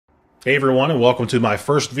Hey everyone, and welcome to my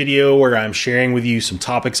first video where I'm sharing with you some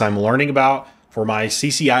topics I'm learning about for my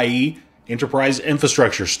CCIE Enterprise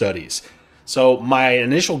Infrastructure studies. So my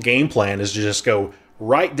initial game plan is to just go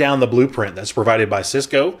right down the blueprint that's provided by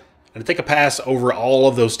Cisco and to take a pass over all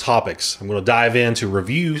of those topics. I'm going to dive in to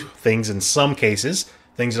review things in some cases,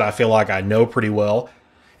 things that I feel like I know pretty well.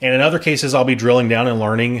 And in other cases, I'll be drilling down and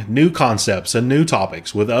learning new concepts and new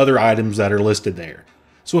topics with other items that are listed there.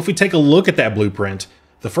 So if we take a look at that blueprint,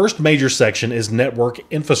 the first major section is network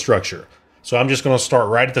infrastructure. So I'm just going to start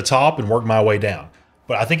right at the top and work my way down.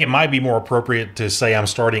 But I think it might be more appropriate to say I'm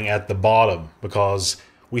starting at the bottom because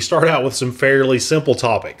we start out with some fairly simple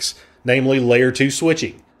topics, namely layer 2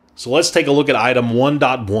 switching. So let's take a look at item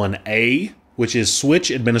 1.1a, which is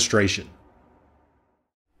switch administration.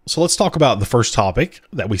 So let's talk about the first topic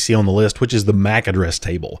that we see on the list, which is the MAC address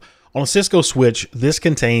table. On a Cisco switch, this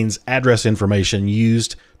contains address information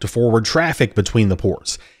used to forward traffic between the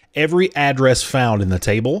ports. Every address found in the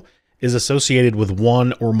table is associated with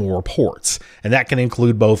one or more ports, and that can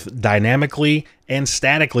include both dynamically and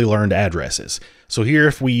statically learned addresses. So here,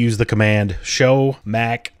 if we use the command show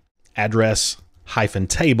MAC address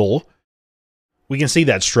 -table, we can see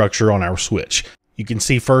that structure on our switch. You can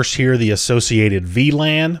see first here the associated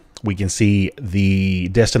VLAN. We can see the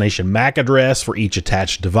destination MAC address for each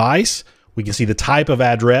attached device. We can see the type of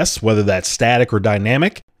address, whether that's static or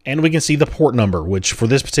dynamic. And we can see the port number, which for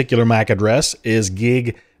this particular MAC address is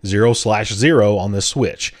gig 0/0 on this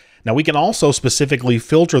switch. Now we can also specifically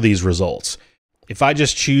filter these results. If I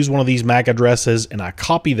just choose one of these MAC addresses and I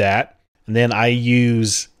copy that, and then I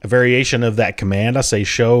use a variation of that command, I say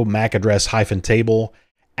show MAC address -table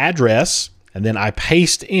address, and then I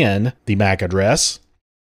paste in the MAC address,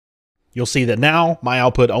 you'll see that now my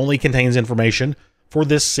output only contains information for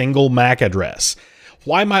this single MAC address.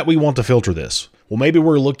 Why might we want to filter this? Well, maybe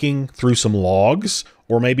we're looking through some logs,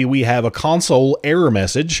 or maybe we have a console error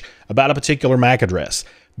message about a particular MAC address.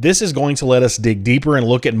 This is going to let us dig deeper and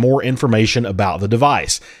look at more information about the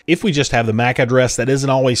device. If we just have the MAC address, that isn't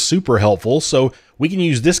always super helpful, so we can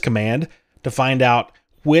use this command to find out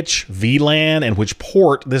which VLAN and which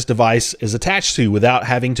port this device is attached to without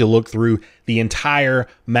having to look through the entire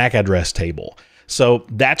MAC address table. So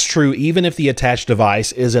that's true even if the attached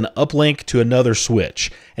device is an uplink to another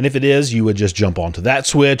switch. And if it is, you would just jump onto that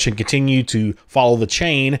switch and continue to follow the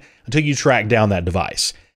chain until you track down that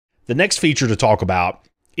device. The next feature to talk about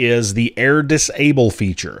is the error disable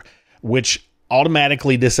feature, which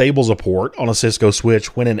automatically disables a port on a Cisco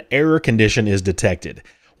switch when an error condition is detected.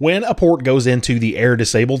 When a port goes into the error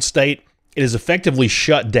disabled state, it is effectively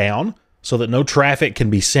shut down so that no traffic can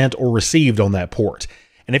be sent or received on that port.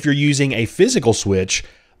 And if you're using a physical switch,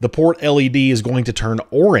 the port LED is going to turn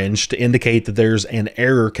orange to indicate that there's an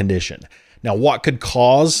error condition. Now, what could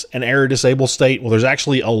cause an error disable state? Well, there's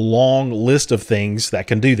actually a long list of things that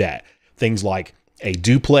can do that. Things like a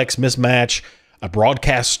duplex mismatch, a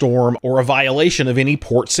broadcast storm, or a violation of any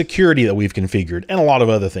port security that we've configured, and a lot of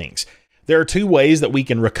other things. There are two ways that we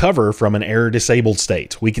can recover from an error disabled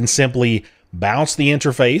state. We can simply bounce the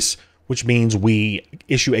interface, which means we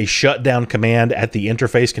issue a shutdown command at the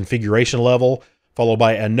interface configuration level, followed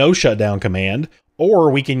by a no shutdown command,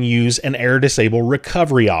 or we can use an error disable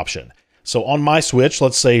recovery option. So on my switch,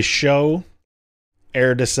 let's say show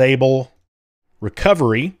error disable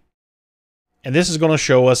recovery, and this is going to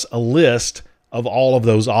show us a list of all of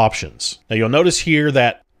those options. Now you'll notice here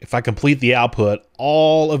that if I complete the output,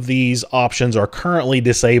 all of these options are currently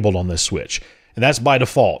disabled on this switch, and that's by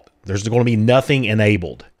default. There's going to be nothing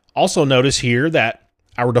enabled. Also notice here that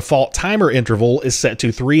our default timer interval is set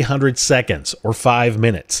to 300 seconds or 5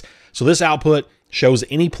 minutes. So this output shows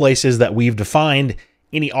any places that we've defined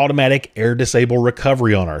any automatic error disable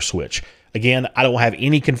recovery on our switch. Again, I don't have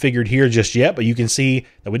any configured here just yet, but you can see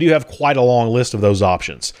that we do have quite a long list of those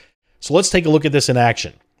options. So let's take a look at this in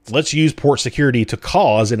action. Let's use port security to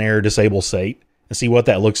cause an error disable state and see what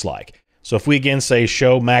that looks like. So if we again say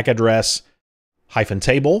show MAC address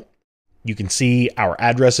 -table, you can see our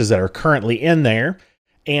addresses that are currently in there.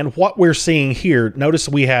 And what we're seeing here, notice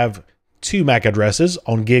we have two MAC addresses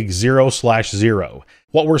on gig 0/0.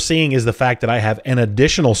 What we're seeing is the fact that I have an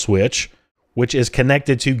additional switch, which is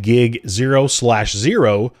connected to gig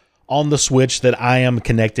 0/0 on the switch that I am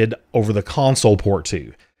connected over the console port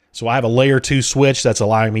to. So I have a layer 2 switch that's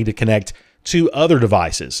allowing me to connect two other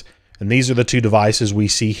devices. And these are the two devices we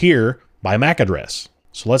see here by MAC address.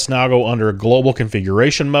 So let's now go under global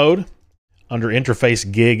configuration mode, under interface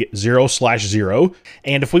gig 0/0.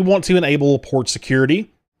 And if we want to enable port security,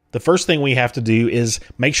 the first thing we have to do is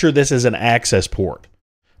make sure this is an access port.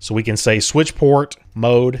 So we can say switch port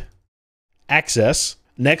mode access.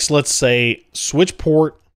 Next, let's say switch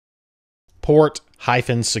port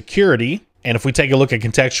port-security. And if we take a look at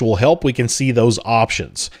contextual help, we can see those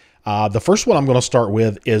options. The first one I'm going to start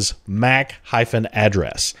with is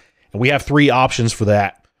MAC-address. And we have three options for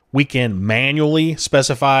that. We can manually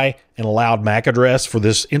specify an allowed MAC address for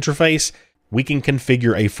this interface. We can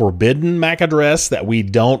configure a forbidden MAC address that we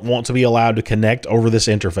don't want to be allowed to connect over this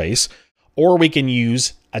interface. Or we can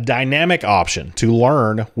use a dynamic option to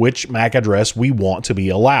learn which MAC address we want to be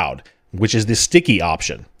allowed, which is the sticky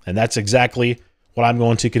option. And that's exactly what I'm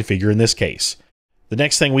going to configure in this case. The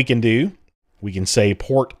next thing we can do, we can say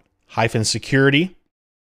port-security.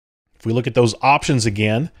 If we look at those options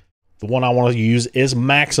again, the one I want to use is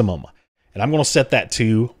maximum, and I'm going to set that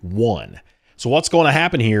to 1. So what's going to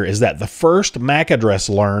happen here is that the first MAC address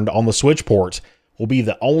learned on the switch port will be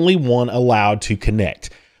the only one allowed to connect.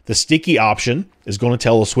 The sticky option is going to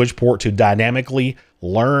tell the switch port to dynamically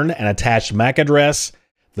learn an attached MAC address.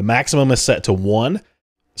 The maximum is set to 1,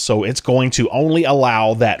 so it's going to only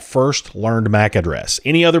allow that first learned MAC address.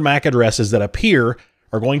 Any other MAC addresses that appear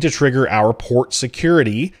are going to trigger our port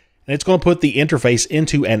security, and it's going to put the interface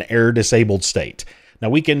into an error disabled state. Now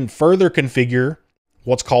we can further configure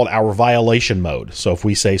what's called our violation mode. So if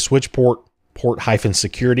we say switch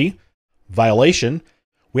port-security violation,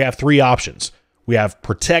 we have three options. We have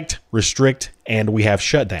protect, restrict, and we have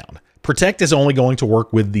shutdown. Protect is only going to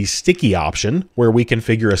work with the sticky option, where we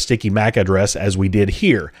configure a sticky MAC address as we did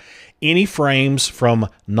here. Any frames from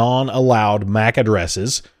non-allowed MAC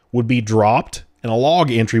addresses would be dropped and a log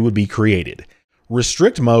entry would be created.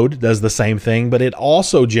 Restrict mode does the same thing, but it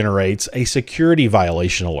also generates a security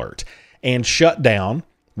violation alert. And shutdown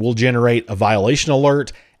will generate a violation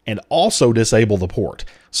alert and also disable the port.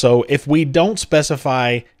 So if we don't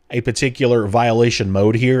specify a particular violation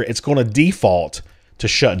mode here, it's going to default to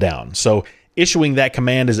shutdown. So issuing that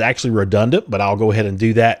command is actually redundant, but I'll go ahead and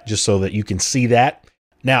do that just so that you can see that.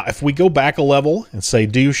 Now, if we go back a level and say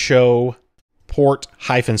do show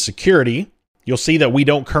port-security, you'll see that we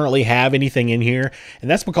don't currently have anything in here,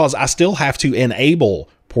 and that's because I still have to enable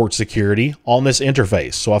port security on this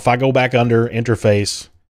interface. So if I go back under interface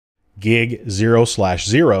gig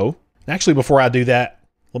 0/0, actually before I do that,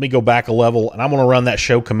 let me go back a level and I'm going to run that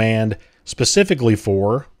show command specifically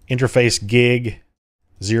for interface gig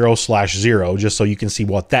 0/0, just so you can see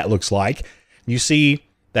what that looks like. You see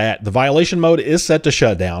that the violation mode is set to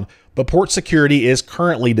shutdown, but port security is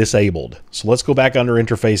currently disabled. So let's go back under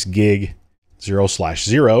interface gig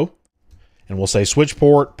 0/0 and we'll say switch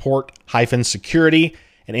port-security,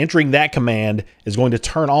 and entering that command is going to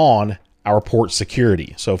turn on our port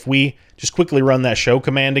security. So if we just quickly run that show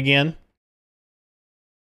command again,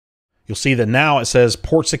 you'll see that now it says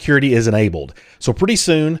port security is enabled. So pretty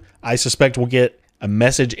soon, I suspect we'll get a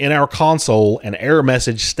message in our console, an error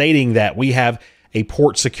message stating that we have a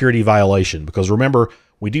port security violation. Because remember,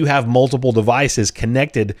 we do have multiple devices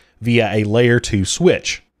connected via a layer 2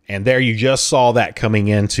 switch. And there you just saw that coming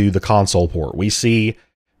into the console port. We see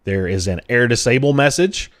there is an error disable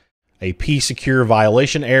message, a psecure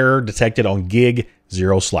violation error detected on gig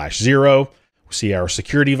 0/0. We see our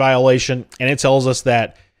security violation, and it tells us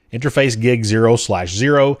that interface gig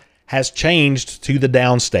 0/0 has changed to the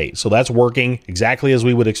down state. So that's working exactly as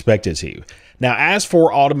we would expect it to. Now, as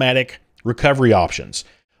for automatic recovery options,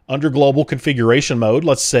 under global configuration mode,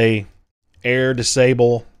 let's say error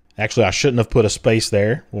disable. Actually, I shouldn't have put a space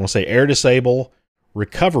there. We want to say error disable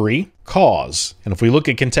recovery cause. And if we look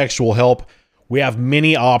at contextual help, we have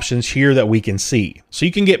many options here that we can see. So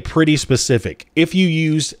you can get pretty specific. If you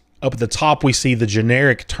use, up at the top, we see the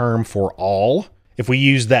generic term for all. If we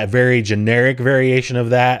use that very generic variation of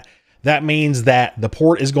that, that means that the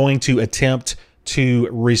port is going to attempt to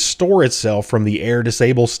restore itself from the error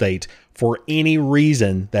disable state for any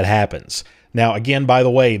reason that happens. Now, again, by the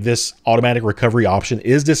way, this automatic recovery option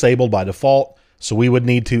is disabled by default, so we would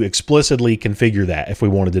need to explicitly configure that if we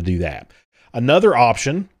wanted to do that. Another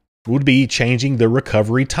option would be changing the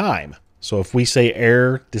recovery time. So if we say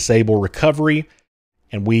error disable recovery,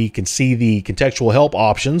 and we can see the contextual help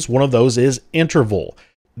options, one of those is interval.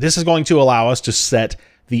 This is going to allow us to set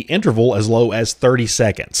the interval as low as 30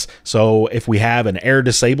 seconds. So if we have an error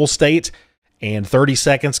disable state and 30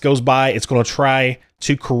 seconds goes by, it's going to try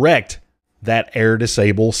to correct that error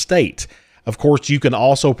disable state. Of course, you can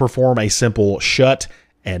also perform a simple shut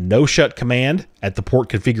and no shut command at the port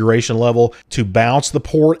configuration level to bounce the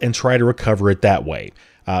port and try to recover it that way.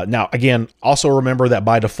 Now, again, also remember that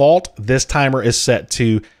by default, this timer is set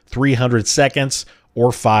to 300 seconds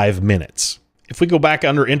or 5 minutes. If we go back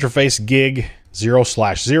under interface gig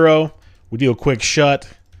 0/0, we do a quick shut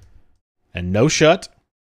and no shut.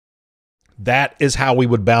 That is how we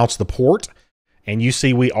would bounce the port. And you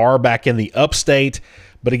see we are back in the up state,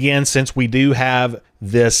 But again, since we do have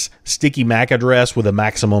this sticky MAC address with a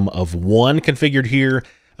maximum of 1 configured here,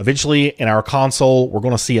 eventually in our console, we're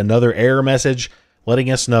going to see another error message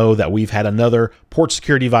letting us know that we've had another port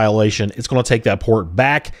security violation. It's going to take that port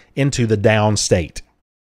back into the down state.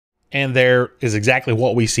 And there is exactly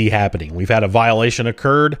what we see happening. We've had a violation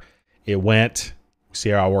occurred. It went, we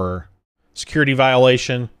see our security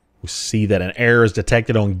violation. We see that an error is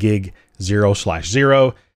detected on gig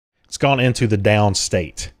 0/0. It's gone into the down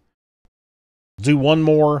state. Do one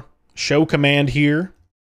more show command here.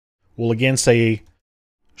 We'll again say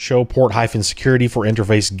show port-security for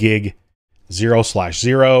interface gig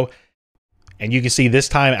 0/0. And you can see this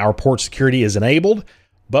time our port security is enabled,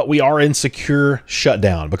 but we are in secure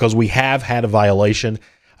shutdown because we have had a violation.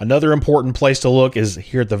 Another important place to look is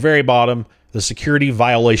here at the very bottom, the security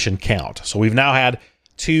violation count. So we've now had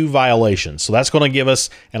 2 violations. So that's going to give us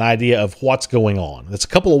an idea of what's going on. That's a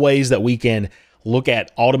couple of ways that we can look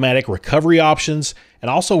at automatic recovery options and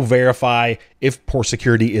also verify if port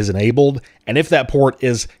security is enabled and if that port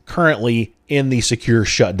is currently in the secure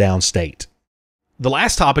shutdown state. The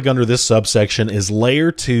last topic under this subsection is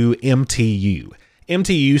Layer 2 MTU.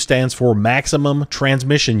 MTU stands for Maximum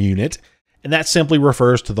Transmission Unit, and that simply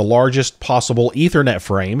refers to the largest possible Ethernet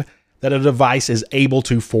frame that a device is able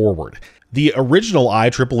to forward. The original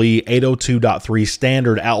IEEE 802.3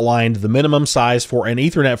 standard outlined the minimum size for an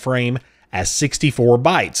Ethernet frame as 64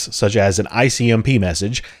 bytes, such as an ICMP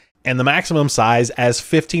message, and the maximum size as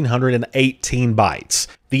 1,518 bytes.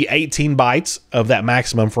 The 18 bytes of that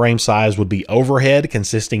maximum frame size would be overhead,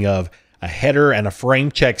 consisting of a header and a frame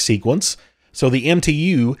check sequence. So the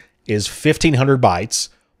MTU is 1,500 bytes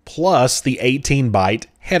plus the 18-byte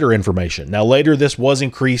header information. Now later this was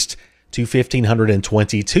increased to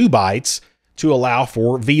 1,522 bytes to allow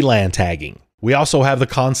for VLAN tagging. We also have the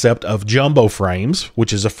concept of jumbo frames,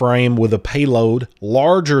 which is a frame with a payload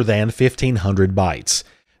larger than 1,500 bytes.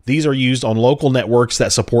 These are used on local networks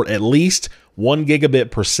that support at least 1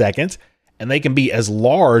 gigabit per second, and they can be as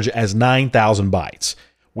large as 9,000 bytes.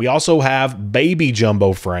 We also have baby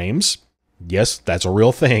jumbo frames. Yes, that's a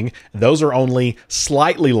real thing. Those are only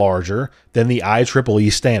slightly larger than the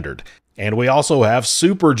IEEE standard. And we also have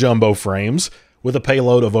super jumbo frames with a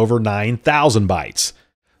payload of over 9,000 bytes.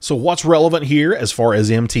 So what's relevant here as far as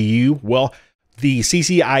MTU? Well, the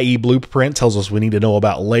CCIE blueprint tells us we need to know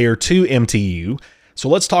about Layer 2 MTU. So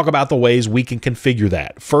let's talk about the ways we can configure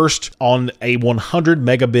that. First, on a 100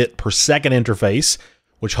 megabit per second interface,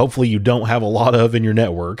 which hopefully you don't have a lot of in your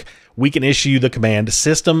network, we can issue the command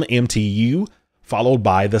system MTU followed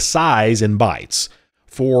by the size in bytes.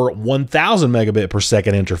 For 1000 megabit per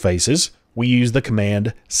second interfaces, we use the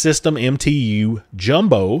command system MTU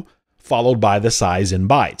jumbo followed by the size in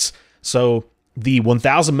bytes. So the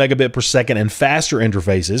 1000 megabit per second and faster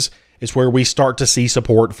interfaces is where we start to see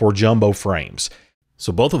support for jumbo frames.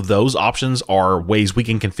 So both of those options are ways we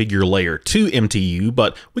can configure Layer 2 MTU,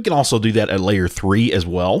 but we can also do that at Layer 3 as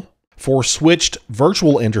well. For switched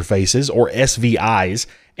virtual interfaces, or SVIs,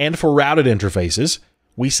 and for routed interfaces,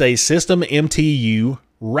 we say system MTU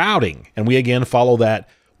routing, and we again follow that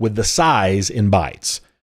with the size in bytes.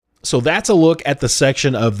 So that's a look at the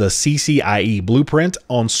section of the CCIE blueprint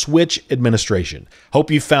on switch administration. Hope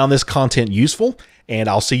you found this content useful, and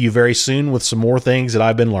I'll see you very soon with some more things that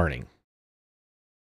I've been learning.